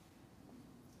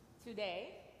Today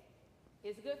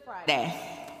is Good Friday.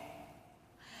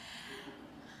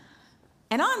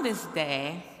 And on this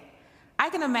day,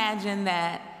 I can imagine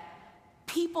that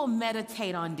people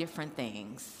meditate on different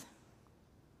things.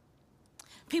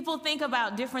 People think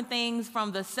about different things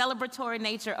from the celebratory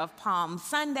nature of Palm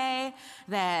Sunday,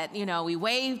 that, we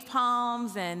waved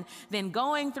palms, and then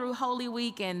going through Holy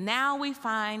Week, and now we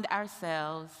find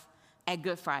ourselves at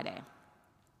Good Friday.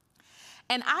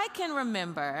 And I can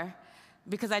remember,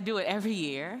 because I do it every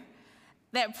year,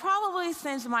 that probably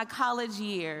since my college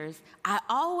years, I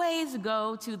always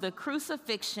go to the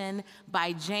Crucifixion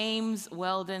by James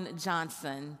Weldon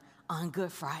Johnson on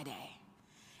Good Friday.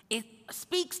 It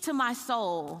speaks to my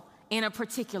soul in a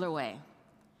particular way.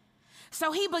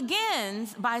 So he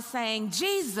begins by saying,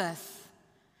 Jesus,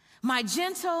 my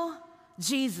gentle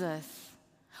Jesus,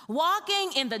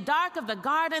 walking in the dark of the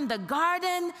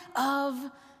Garden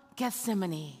of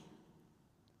Gethsemane,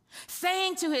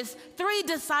 saying to his 3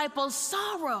 disciples,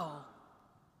 sorrow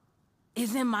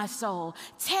is in my soul.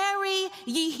 Tarry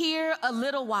ye here a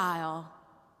little while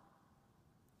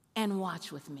and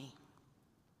watch with me.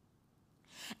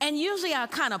 And usually I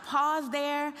kind of pause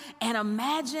there and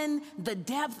imagine the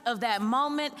depth of that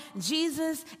moment.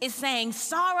 Jesus is saying,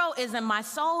 sorrow is in my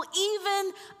soul,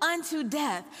 even unto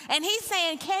death. And he's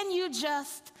saying, can you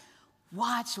just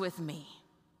watch with me?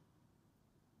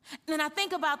 And I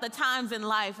think about the times in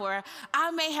life where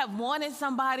I may have wanted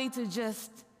somebody to just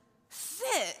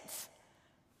sit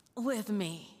with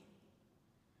me.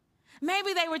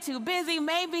 Maybe they were too busy,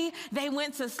 maybe they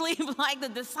went to sleep like the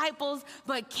disciples,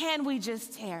 but can we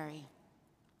just tarry?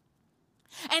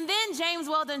 And then James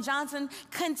Weldon Johnson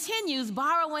continues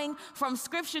borrowing from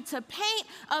Scripture to paint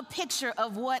a picture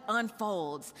of what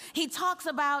unfolds. He talks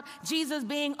about Jesus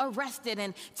being arrested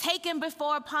and taken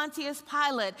before Pontius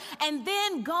Pilate, and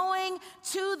then going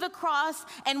to the cross,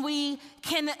 and we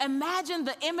can imagine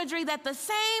the imagery that the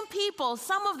same people,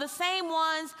 some of the same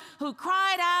ones who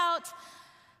cried out,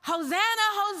 Hosanna,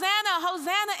 Hosanna,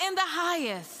 Hosanna in the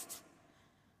highest,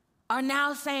 are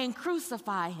now saying,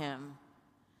 crucify him.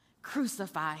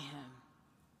 Crucify him.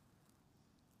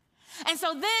 And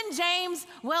so then James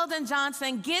Weldon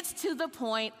Johnson gets to the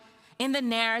point in the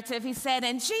narrative. He said,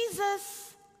 and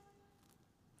Jesus,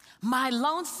 my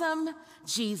lonesome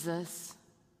Jesus,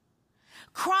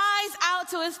 cries out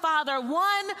to his Father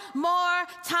one more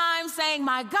time, saying,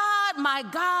 my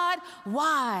God,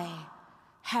 why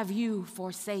have you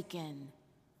forsaken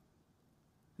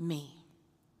me?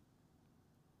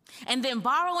 And then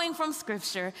borrowing from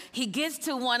Scripture, he gets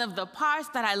to one of the parts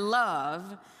that I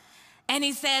love, and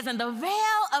he says, and the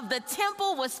veil of the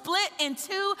temple was split in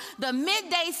two, the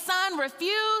midday sun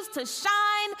refused to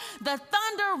shine, the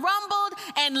thunder rumbled,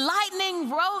 and lightning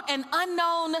wrote an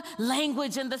unknown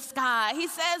language in the sky. He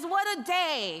says, what a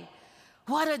day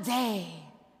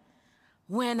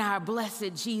when our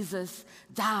blessed Jesus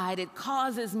died. It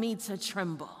causes me to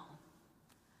tremble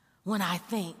when I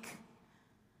think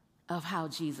of how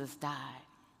Jesus died.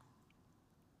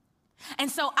 And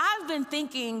so I've been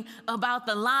thinking about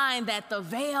the line that the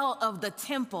veil of the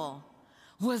temple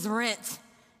was rent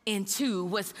in two,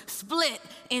 was split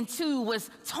in two, was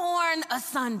torn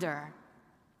asunder.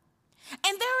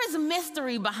 And there is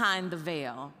mystery behind the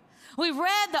veil. We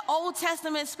read the Old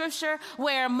Testament scripture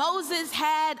where Moses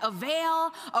had a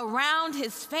veil around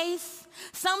his face.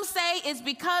 Some say it's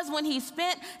because when he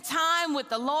spent time with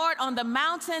the Lord on the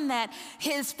mountain that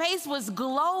his face was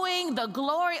glowing. The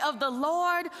glory of the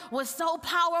Lord was so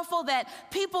powerful that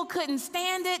people couldn't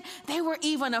stand it. They were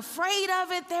even afraid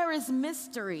of it. There is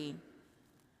mystery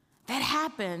that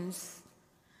happens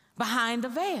behind the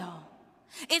veil.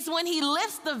 It's when he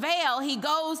lifts the veil, he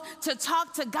goes to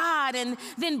talk to God and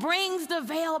then brings the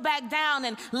veil back down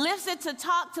and lifts it to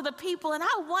talk to the people. And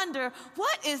I wonder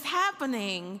what is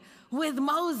happening with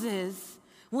Moses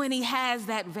when he has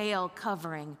that veil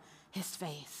covering his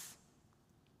face.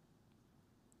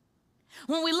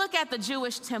 When we look at the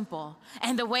Jewish temple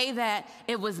and the way that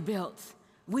it was built,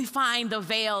 we find the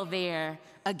veil there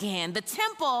again. The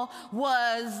temple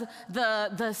was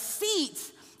the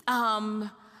seat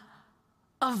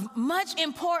of much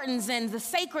importance in the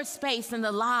sacred space in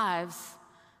the lives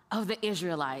of the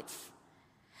Israelites.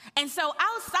 And so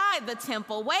outside the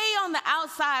temple, way on the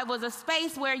outside, was a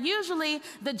space where usually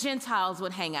the Gentiles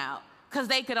would hang out, because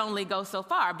they could only go so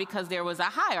far because there was a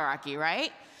hierarchy,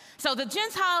 right? So the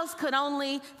Gentiles could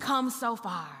only come so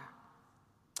far.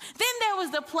 Then there was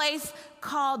the place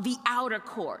called the outer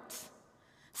court,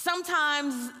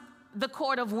 sometimes the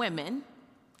court of women,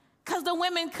 because the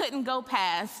women couldn't go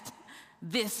past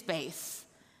this space.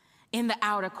 in the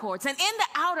outer courts. And in the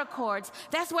outer courts,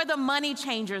 that's where the money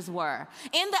changers were.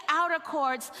 In the outer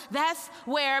courts, that's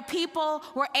where people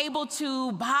were able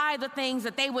to buy the things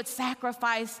that they would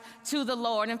sacrifice to the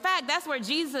Lord. In fact, that's where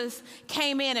Jesus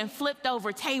came in and flipped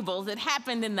over tables. It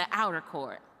happened in the outer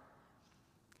court.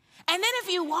 And then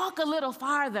if you walk a little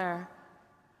farther,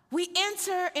 we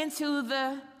enter into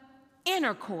the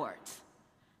inner court.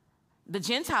 The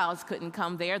Gentiles couldn't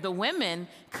come there. The women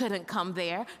couldn't come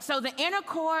there. So the inner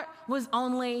court was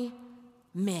only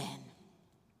men.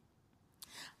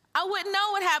 I wouldn't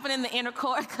know what happened in the inner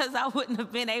court because I wouldn't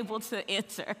have been able to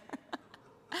enter.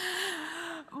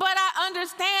 But I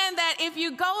understand that if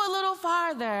you go a little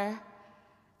farther,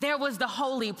 there was the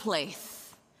holy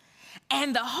place.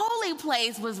 And the holy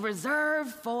place was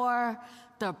reserved for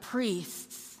the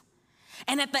priests.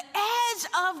 And at the edge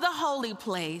of the holy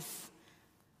place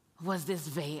was this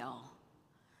veil,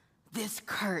 this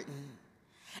curtain.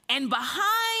 And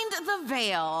behind the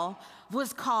veil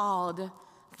was called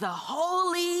the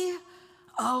Holy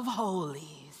of Holies.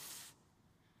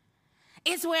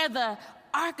 It's where the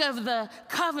Ark of the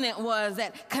Covenant was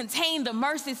that contained the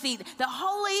mercy seat. The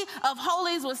Holy of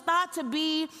Holies was thought to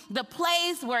be the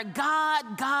place where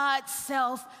God's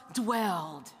self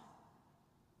dwelled.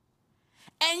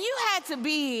 And you had to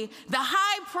be the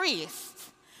high priest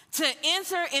to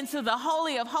enter into the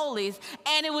Holy of Holies,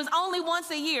 and it was only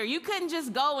once a year. You couldn't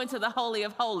just go into the Holy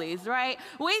of Holies, right?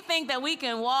 We think that we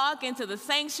can walk into the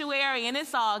sanctuary and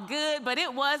it's all good, but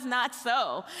it was not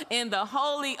so in the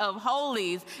Holy of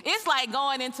Holies. It's like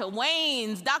going into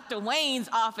Dr. Wayne's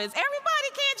office. Everybody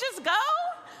can't just go.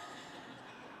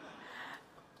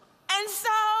 And so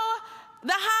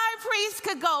the high priest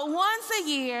could go once a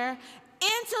year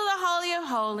into the Holy of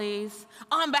Holies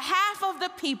on behalf of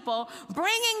the people,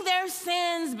 bringing their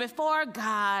sins before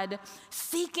God,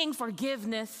 seeking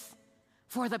forgiveness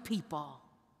for the people.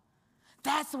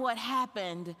 That's what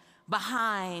happened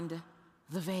behind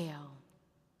the veil.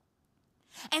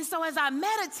 And so as I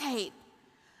meditate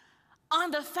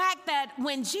on the fact that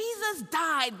when Jesus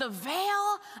died, the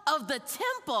veil of the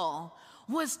temple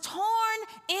was torn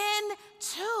in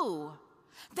two.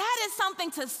 That is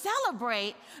something to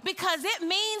celebrate because it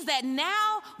means that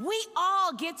now we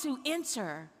all get to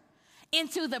enter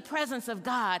into the presence of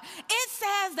God. It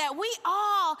says that we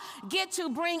all get to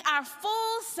bring our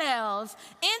full selves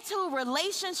into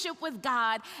relationship with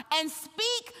God and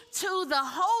speak to the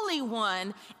Holy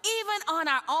One, even on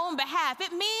our own behalf.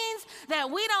 It means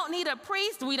that we don't need a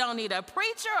priest, we don't need a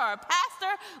preacher or a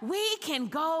pastor. We can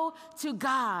go to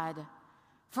God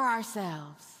for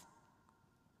ourselves.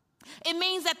 It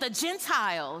means that the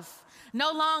Gentiles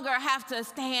no longer have to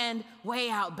stand way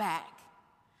out back.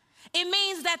 It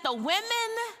means that the women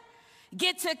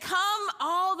get to come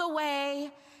all the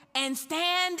way and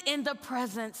stand in the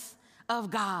presence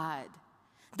of God.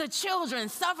 The children,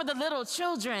 suffer the little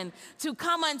children to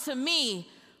come unto me,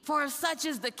 for such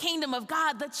is the kingdom of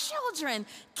God. The children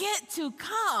get to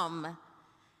come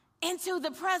into the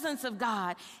presence of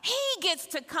God. He gets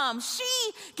to come.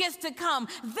 She gets to come.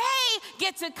 They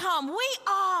get to come. We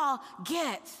all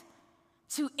get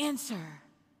to enter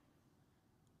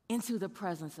into the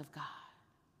presence of God.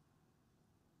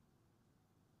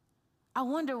 I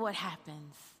wonder what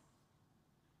happens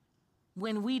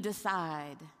when we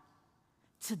decide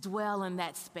to dwell in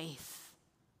that space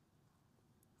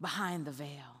behind the veil.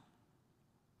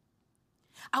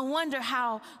 I wonder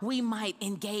how we might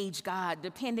engage God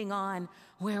depending on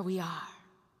where we are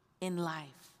in life.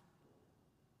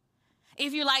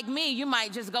 If you're like me, you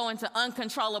might just go into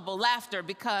uncontrollable laughter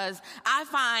because I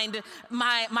find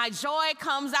my joy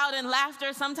comes out in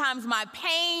laughter. Sometimes my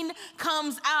pain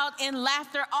comes out in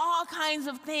laughter. All kinds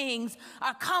of things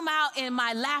come out in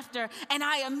my laughter. And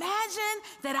I imagine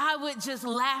that I would just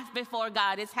laugh before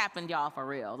God. It's happened, y'all, for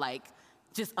real. Like,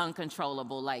 just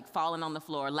uncontrollable, like falling on the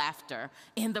floor, laughter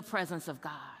in the presence of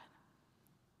God.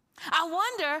 I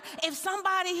wonder if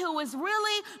somebody who was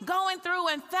really going through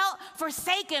and felt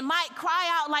forsaken might cry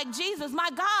out like Jesus, "My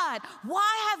God,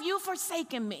 why have you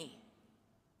forsaken me?"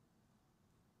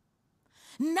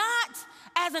 Not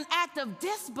as an act of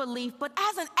disbelief, but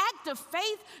as an act of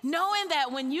faith, knowing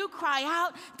that when you cry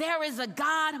out, there is a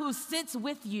God who sits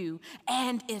with you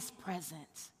and is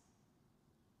present.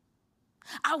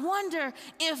 I wonder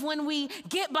if when we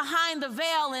get behind the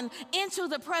veil and into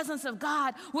the presence of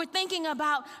God, we're thinking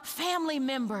about family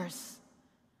members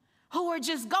who are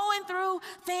just going through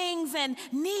things and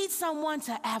need someone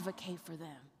to advocate for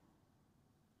them.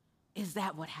 Is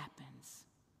that what happens?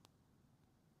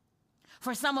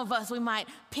 For some of us, we might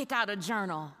pick out a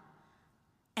journal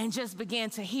and just begin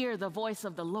to hear the voice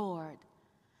of the Lord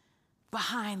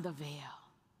behind the veil.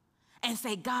 and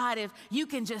say, God, if you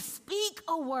can just speak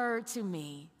a word to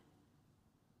me,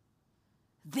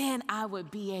 then I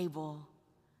would be able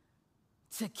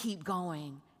to keep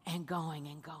going and going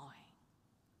and going.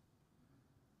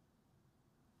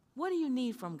 What do you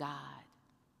need from God?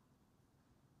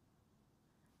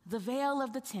 The veil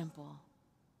of the temple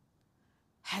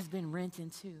has been rent in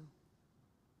two.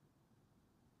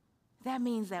 That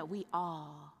means that we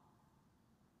all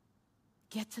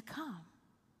get to come.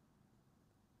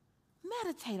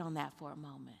 Meditate on that for a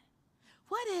moment.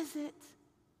 What is it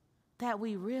that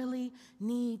we really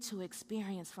need to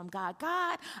experience from God?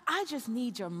 God, I just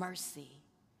need your mercy.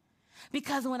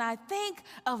 Because when I think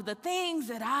of the things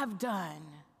that I've done,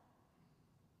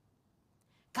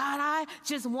 God, I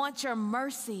just want your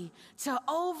mercy to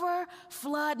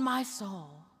overflood my soul.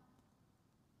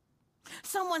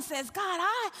 Someone says, God,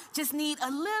 I just need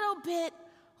a little bit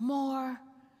more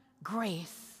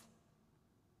grace.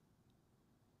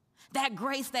 That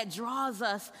grace that draws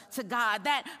us to God,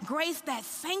 that grace that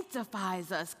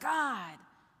sanctifies us. God,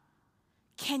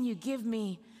 can you give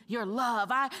me your love?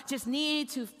 I just need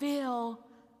to feel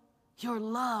your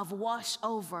love wash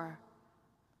over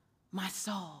my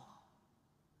soul.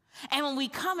 And when we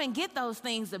come and get those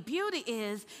things, the beauty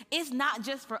is it's not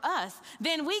just for us.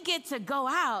 Then we get to go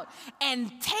out and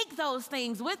take those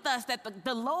things with us that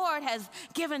the Lord has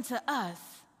given to us,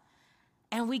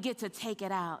 and we get to take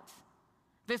it out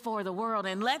before the world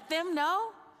and let them know,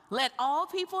 let all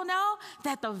people know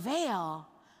that the veil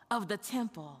of the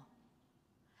temple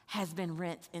has been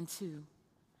rent in two.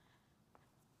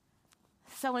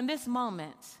 So in this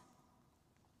moment,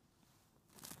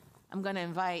 I'm going to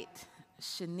invite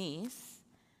Shanice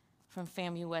from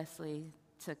FAMU Wesley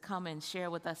to come and share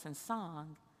with us in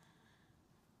song.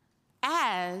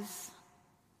 As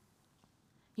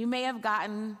you may have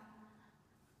gotten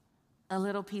a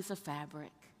little piece of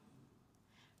fabric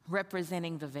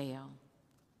representing the veil.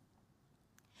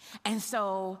 And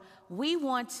so we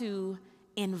want to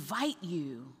invite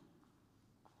you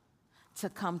to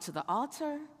come to the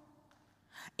altar,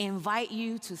 invite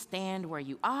you to stand where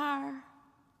you are,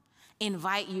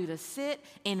 invite you to sit,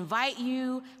 invite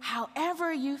you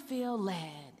however you feel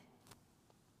led,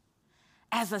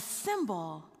 as a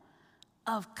symbol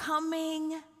of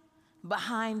coming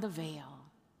behind the veil.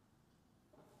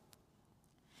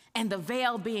 And the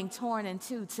veil being torn in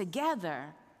two together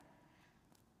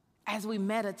as we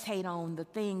meditate on the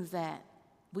things that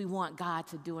we want God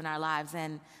to do in our lives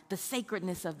and the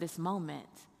sacredness of this moment.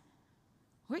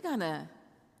 We're gonna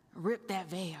rip that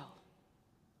veil.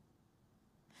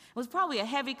 It was probably a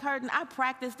heavy curtain. I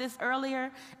practiced this earlier,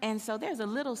 and so there's a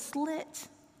little slit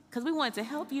because we wanted to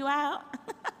help you out.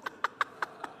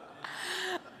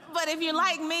 But if you're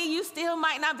like me, you still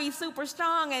might not be super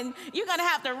strong, and you're gonna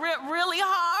have to rip really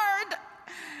hard.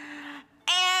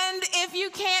 And if you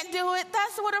can't do it,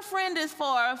 that's what a friend is for.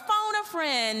 Phone a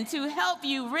friend to help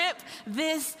you rip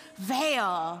this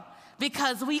veil,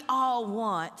 because we all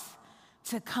want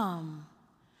to come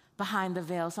behind the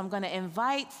veil. So I'm gonna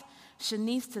invite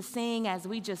Shanice to sing as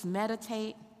we just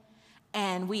meditate,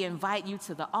 and we invite you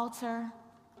to the altar.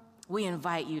 We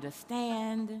invite you to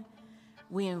stand.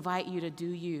 We invite you to do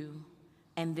you,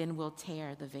 and then we'll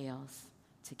tear the veils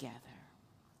together.